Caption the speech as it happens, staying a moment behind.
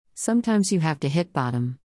Sometimes you have to hit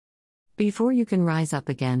bottom before you can rise up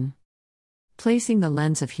again. Placing the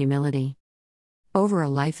lens of humility over a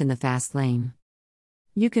life in the fast lane.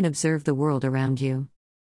 You can observe the world around you.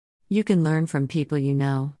 You can learn from people you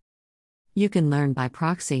know. You can learn by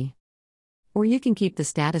proxy. Or you can keep the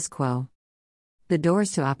status quo. The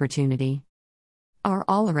doors to opportunity are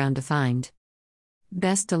all around to find.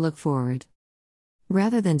 Best to look forward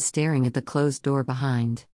rather than staring at the closed door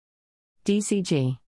behind. DCG